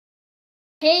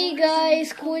Hey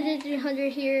guys,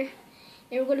 Cool300 here,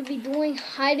 and we're going to be doing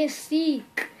Hide and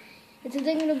Seek. And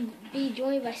today I'm going to be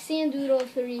joined by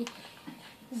Sandoodle3,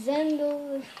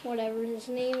 Zendo, whatever his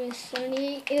name is,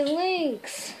 78, and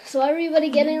Lynx. So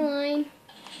everybody get in line.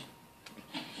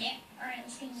 Yeah, alright,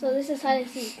 let's get in So line. this is Hide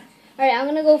and Seek. Alright, I'm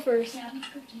going to go first. Yeah, I'm a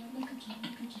cookie.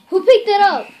 Who picked it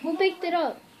up? Who picked it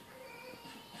up?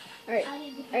 Alright, I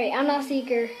didn't pick it alright, up. I'm not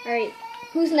Seeker. Alright,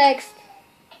 who's next?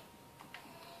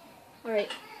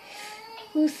 Alright.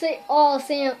 Who's say? Oh,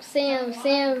 Sam. No, that was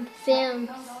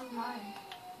mine.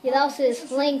 Yeah, that was This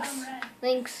his. is Lynx. I'm red.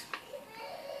 Lynx.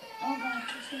 Oh god, let's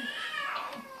see.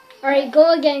 Alright,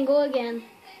 go again. Alright.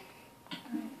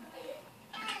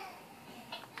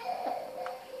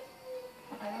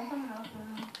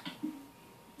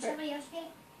 Somebody else get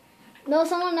it? No,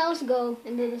 someone else go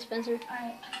in the dispenser.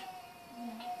 Alright.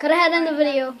 Could have had in the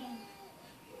video. Alright,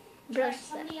 Brush that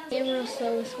somebody else camera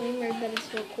so disclaimer that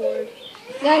it's record.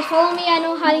 Guys, follow me. I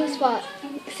know hiding spot.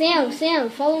 Sam,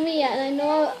 follow me. I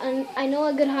know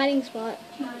a good hiding spot.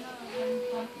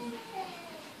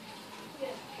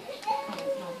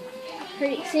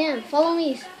 Hurry, Sam, follow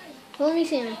me. Follow me,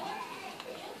 Sam.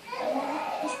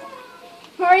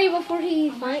 Hurry before he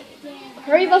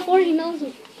knows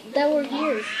that we're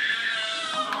here.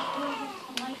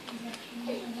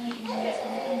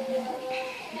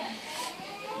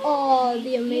 Oh,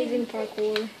 the amazing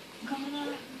parkour.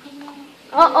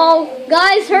 Uh-oh.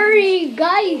 Guys, hurry.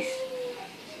 Guys.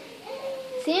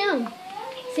 Sam,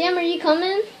 are you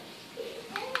coming?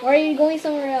 Or are you going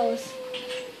somewhere else?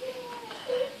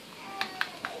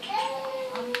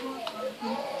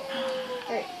 Alright.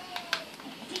 I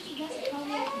think you guys are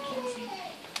probably at the castle.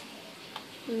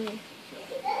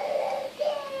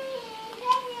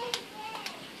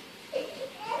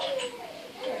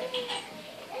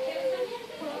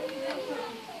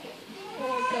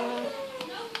 Oh, God.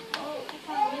 Oh, I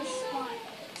found this spot.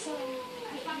 So,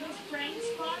 I found this praying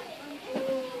spot.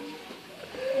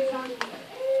 I found it.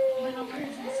 Went over to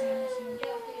the side.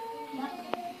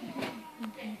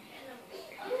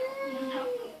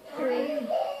 Hurry.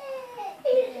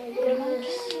 Oh, goodness.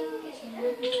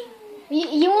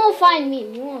 You won't find me.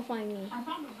 You won't find me. I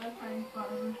found the red praying spot.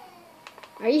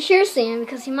 Are you sure, Sam?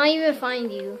 Because he might even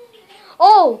find you.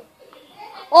 Oh!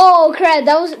 Oh, crap.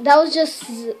 That was just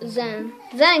Zen.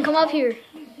 Zen, come up here.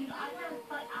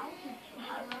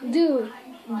 Dude,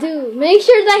 make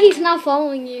sure that he's not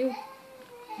following you.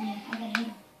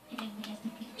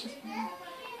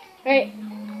 Alright.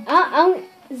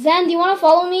 Zen, do you want to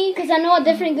follow me? Because I know a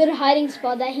different good hiding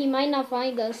spot that he might not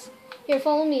find us. Here,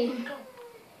 follow me.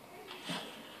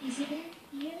 Is it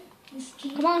here? This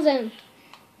key? Come on, Zen.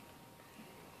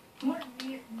 Alright.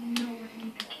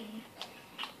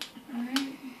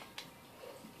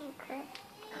 Oh, crap.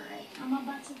 Alright, I'm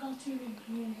about to go to the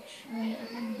bridge. Alright,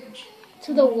 I'm at the bridge. To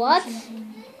the what? I'm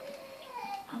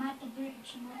at the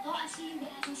bridge. Oh, I see you guys.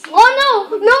 I see you.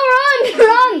 Oh, no,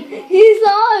 run! He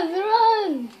saw us,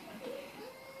 run!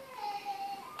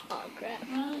 Oh, crap.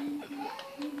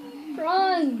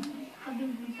 Run!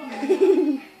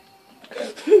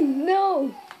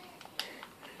 No!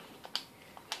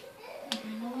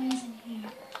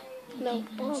 No.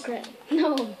 Oh, crap.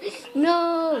 No!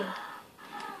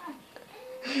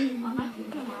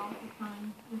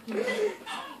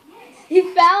 He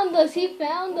found us!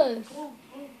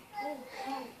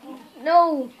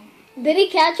 No! Did he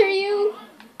capture you?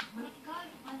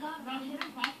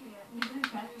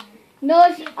 No,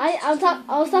 I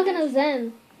was talking to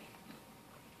Zen.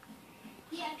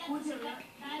 Yeah, I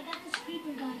got this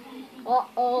creeper guy.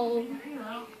 Uh-oh.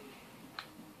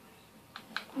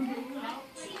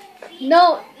 See?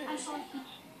 No! I saw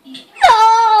you. No!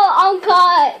 I'm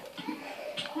caught!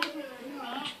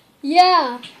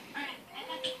 Yeah.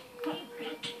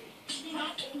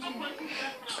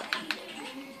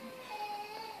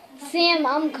 Sam,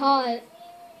 I'm caught.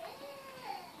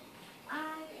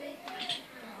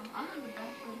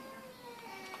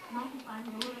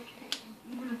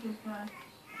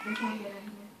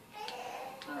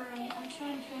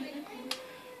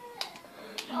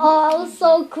 Oh, I was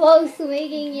so close to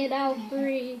making it out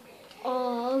free.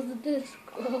 Oh, I was this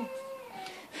close.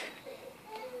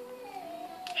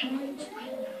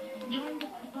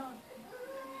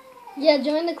 Yeah,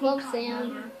 join the club,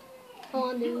 Sam. Come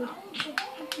on, dude.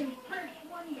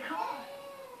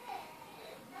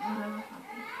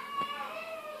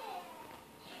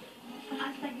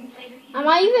 I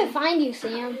might even find you,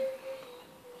 Sam.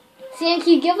 Sam, can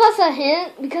you give us a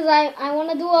hint? Because I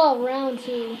want to do a round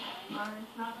too.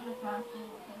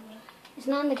 It's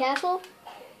not in the castle?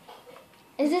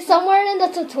 Is it somewhere in the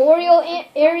tutorial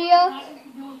area?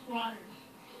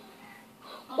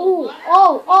 Oh.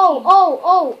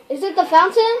 Is it the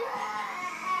fountain?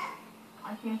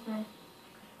 I can't say.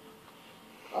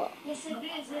 Oh. Yes, it is.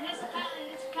 It is a fountain.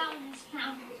 It's a fountain. It's a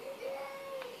fountain.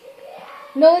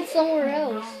 No, it's somewhere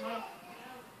else.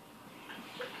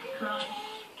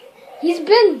 He's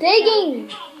been digging.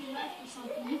 He probably left or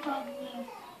something. He probably left.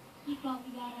 He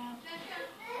probably got out.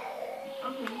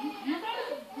 Okay, you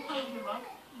probably give up.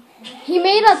 He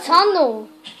made a tunnel.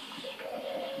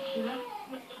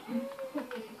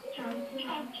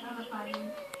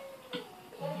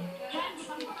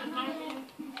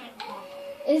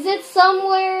 Is it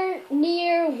somewhere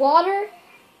near water?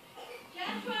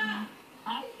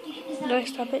 Do I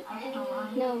stop it?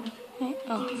 No. Okay.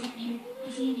 Oh.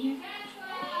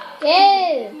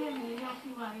 Good.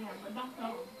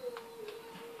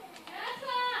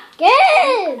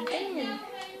 Good. Damn.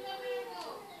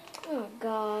 Oh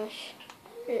gosh.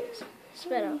 Here it is.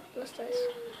 Spit out. Let's do this.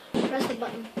 Press the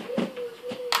button.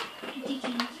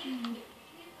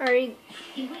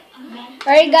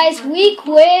 Alright guys, we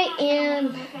quit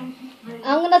and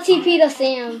I'm gonna TP to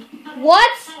Sam.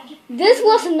 What? This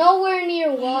was nowhere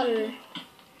near water.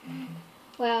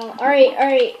 Wow. Alright,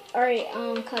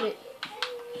 cut it.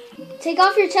 Take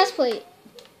off your chest plate.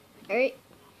 Alright,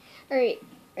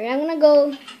 I'm gonna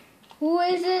go. Who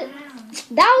is it?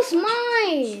 That was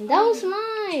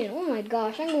mine! Oh my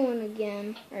gosh, I'm going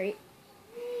again. Alright.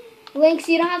 Lynx,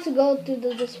 you don't have to go through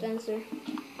the dispenser.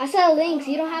 I said Lynx,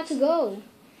 you don't have to go.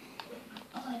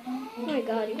 Oh my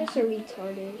god, you guys are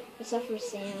retarded. Except for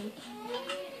Sam.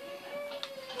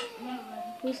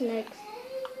 Who's next?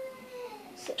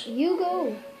 You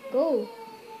go. Go.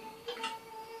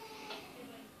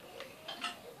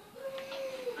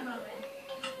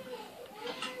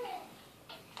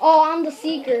 Oh, I'm the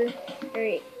seeker.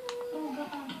 Alright.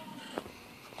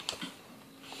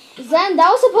 Zen, that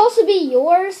was supposed to be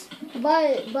yours,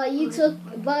 but I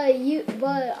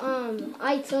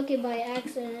took it by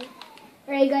accident.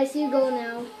 Alright guys, you go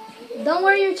now. Don't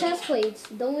wear your chest plates.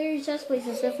 Don't wear your chest plates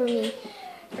except for me.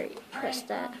 Alright, press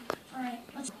that. Alright,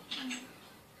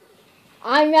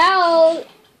 I'm out.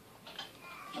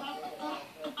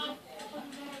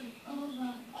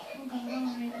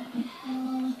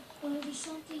 There's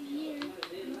something here.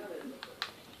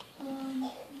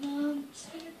 No, I'm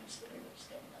scared.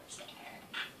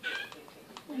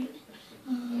 Wait,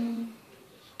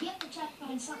 we have to try to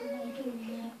find something that I could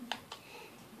have.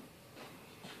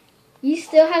 You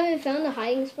still haven't found a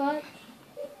hiding spot?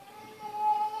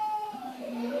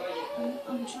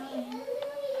 I'm trying.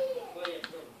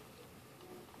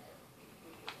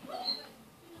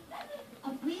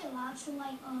 Are we allowed to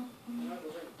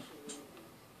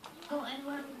go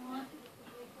anywhere we want?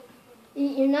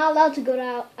 You're not allowed to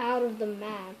go out of the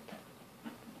map.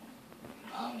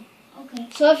 Oh, okay.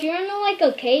 So if you're in like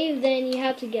a cave, then you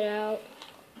have to get out.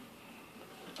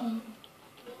 Oh.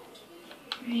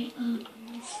 Right,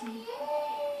 let's see.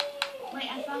 Wait,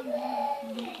 I found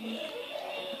one.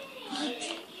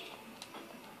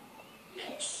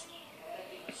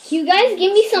 Can you guys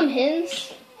give me some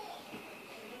hints?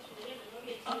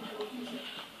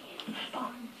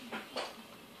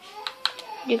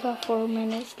 You got 4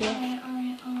 minutes left.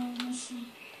 Alright, let's see.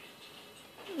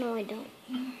 No, I don't.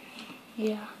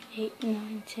 Yeah, 8,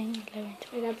 9, 10, 11,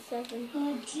 12. I got 7.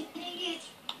 Oh, dang it.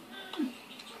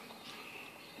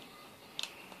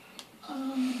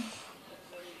 Come on.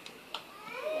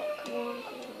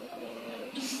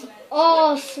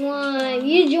 Oh, slime.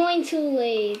 You joined too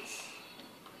late.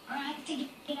 Alright, I have to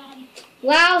get out of here.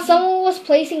 Wow, someone was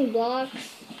placing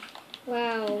blocks.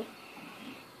 Wow.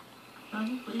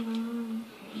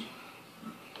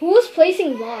 Who was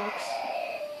placing blocks?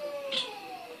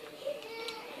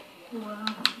 Wow.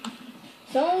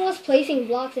 Someone was placing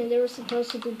blocks and they were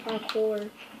supposed to do parkour.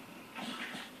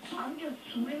 I'm just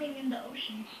swimming in the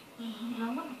ocean.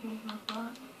 I want to place my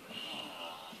spot.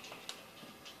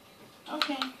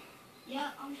 Okay.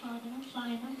 Yeah, I'm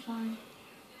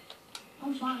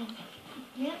fine.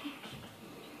 Yep.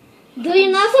 Dude,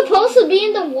 you're not supposed to be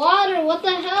in the water. What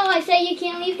the hell? I say you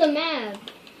can't leave the map.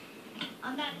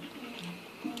 I'm not.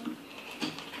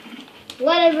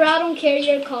 Whatever, I don't care.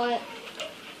 You're caught.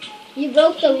 You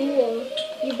broke the rule.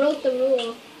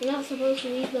 You're not supposed to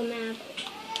leave the map.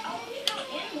 Oh, it's not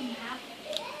in the map.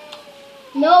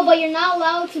 No, but you're not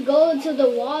allowed to go to the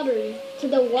water. To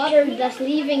the water that's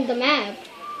leaving the map.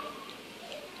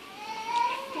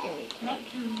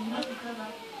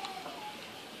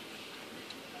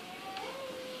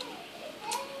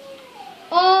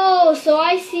 Oh, so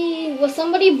I see. Was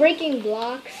somebody breaking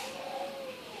blocks?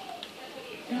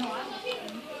 No, I wasn't.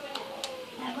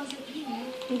 That wasn't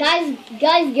either.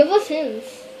 Guys, give us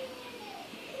hints.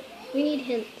 We need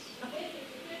hints.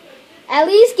 At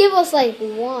least give us like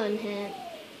one hint.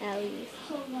 At least.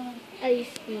 Hold on. At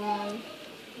least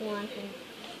one hint.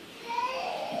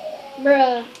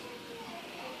 Bruh.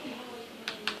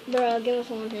 Bruh, give us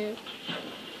one hint.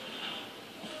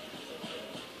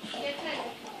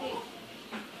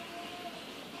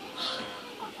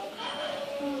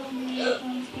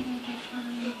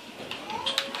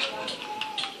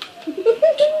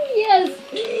 Yes,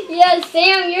 yes,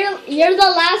 Sam, you're the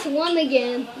last one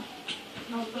again.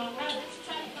 No, bro. Let's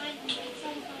try to find him.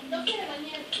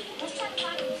 Let's try to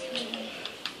find him.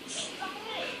 Stop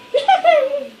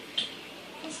it.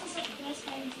 This is the best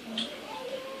time to do.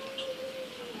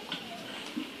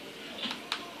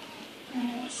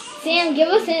 Sam, give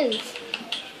us hints.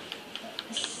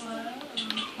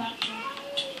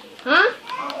 Huh?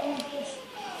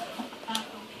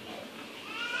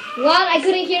 What? I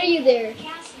couldn't hear you there.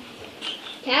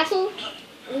 Castle?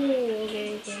 Ooh,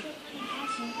 okay, okay.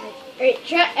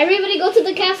 Alright, everybody go to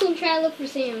the castle and try to look for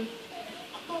Sam.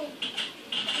 Oh,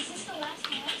 is this the last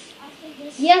house after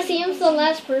this? Yeah, Sam's the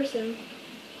last person.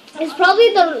 It's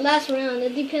probably the last round.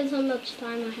 It depends how much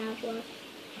time I have left.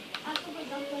 After we're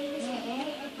done playing this game.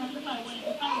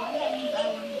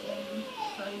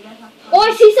 Oh,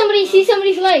 I see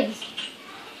somebody's legs.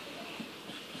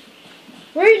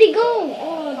 Where did he go?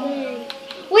 Oh, dang.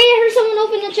 Wait, I heard someone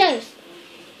open the chest.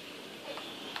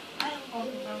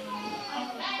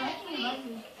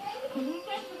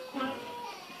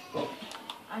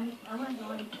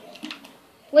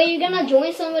 Wait, you're gonna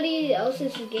join somebody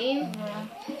else's game?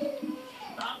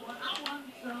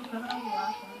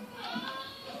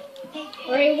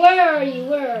 Alright, where are you?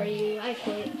 Where are you? I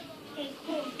quit.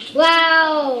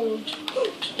 Wow.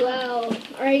 Wow.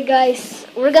 Alright, guys.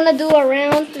 We're gonna do a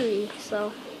round 3,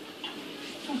 so.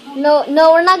 No,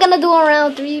 we're not gonna do a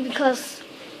round 3 because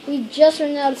we just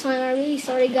ran out of time. I'm really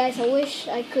sorry, guys. I wish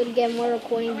I could get more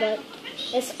recording, but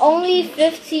it's only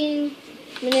 15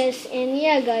 minutes. And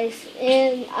yeah, guys.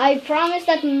 And I promise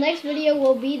that the next video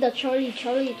will be the Charlie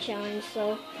challenge.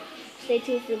 So stay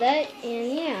tuned for that.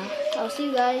 And yeah, I'll see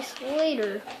you guys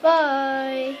later.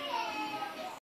 Bye.